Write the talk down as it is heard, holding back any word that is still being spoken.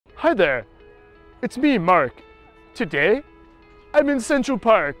Hi there, it's me, Mark. Today, I'm in Central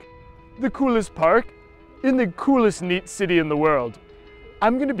Park, the coolest park in the coolest neat city in the world.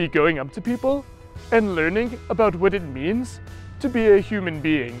 I'm gonna be going up to people and learning about what it means to be a human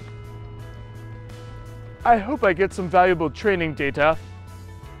being. I hope I get some valuable training data.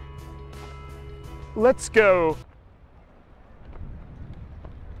 Let's go.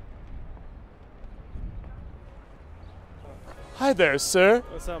 Hi there, sir.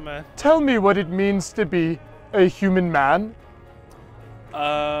 What's up, man? Tell me what it means to be a human man.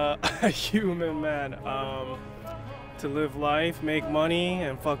 A human man. To live life, make money,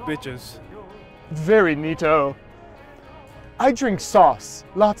 and fuck bitches. Very neato. I drink sauce,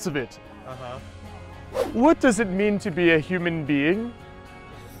 lots of it. Uh-huh. What does it mean to be a human being?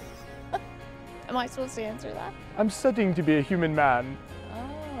 Am I supposed to answer that? I'm studying to be a human man.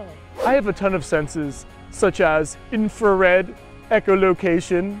 Oh. I have a ton of senses, such as infrared,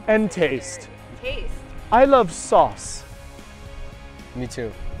 echolocation, and taste. Taste. I love sauce. Me too.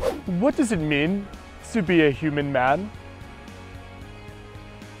 What does it mean to be a human man?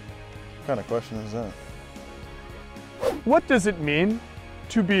 What kind of question is that? What does it mean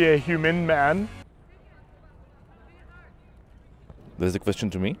to be a human man? There's a question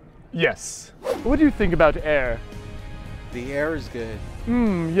to me? Yes. What do you think about air? The air is good.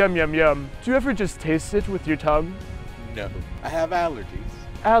 Mmm, yum, yum, yum. Do you ever just taste it with your tongue? No. I have allergies.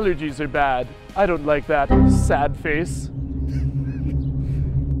 Allergies are bad. I don't like that sad face.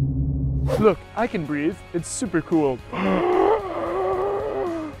 Look, I can breathe. It's super cool.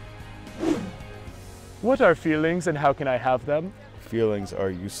 What are feelings and how can I have them? Feelings are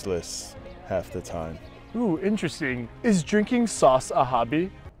useless half the time. Ooh, interesting. Is drinking sauce a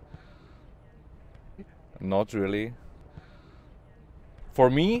hobby? Not really. For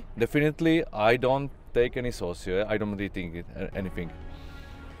me, definitely, I don't take any sauce here. I don't really think anything.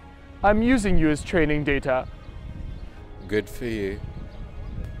 I'm using you as training data. Good for you.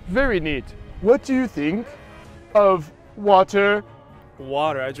 Very neat. What do you think of water?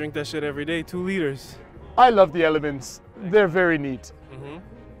 Water, I drink that shit every day, 2 liters. I love the elements. They're very neat. Mm-hmm.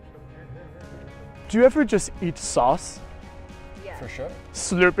 Do you ever just eat sauce? For sure.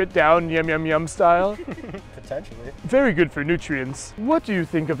 Slurp it down yum yum yum style? Potentially. Very good for nutrients. What do you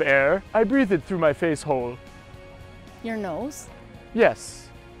think of air? I breathe it through my face hole. Your nose? Yes,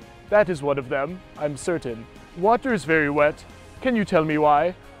 that is one of them, I'm certain. Water is very wet. Can you tell me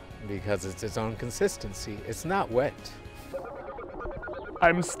why? Because it's its own consistency. It's not wet.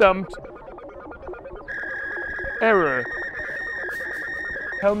 I'm stumped. Error.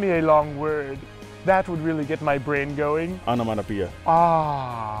 Tell me a long word. That would really get my brain going. Onomatopoeia.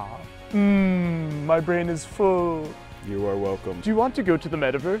 Ah. My brain is full. You are welcome. Do you want to go to the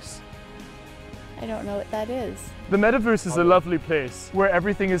metaverse? I don't know what that is. The metaverse is a lovely place where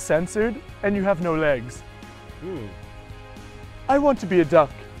everything is censored and you have no legs. I want to be a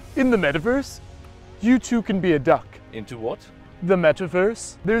duck. In the metaverse, you too can be a duck. Into what? The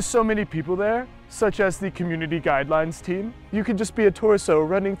metaverse. There's so many people there, such as the community guidelines team. You could just be a torso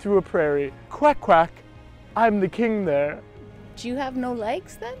running through a prairie. Quack, quack. I'm the king there. Do you have no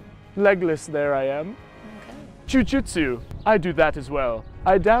legs then? Legless there I am. Okay. Jujutsu. I do that as well.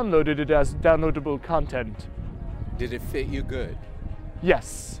 I downloaded it as downloadable content. Did it fit you good?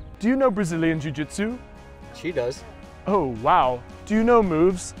 Yes. Do you know Brazilian Jiu-Jitsu? She does. Oh, wow. Do you know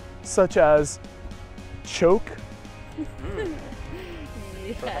moves such as choke?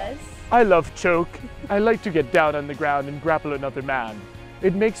 Yes. I love choke. I like to get down on the ground and grapple another man.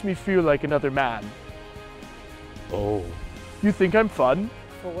 It makes me feel like another man. Oh. You think I'm fun?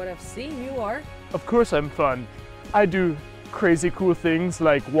 For what I've seen, you are. Of course I'm fun. I do crazy cool things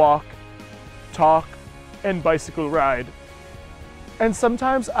like walk, talk, and bicycle ride. And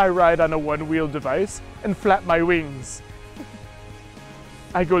sometimes I ride on a one-wheel device and flap my wings.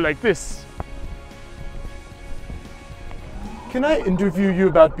 I go like this. Can I interview you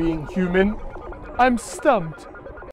about being human? I'm stumped.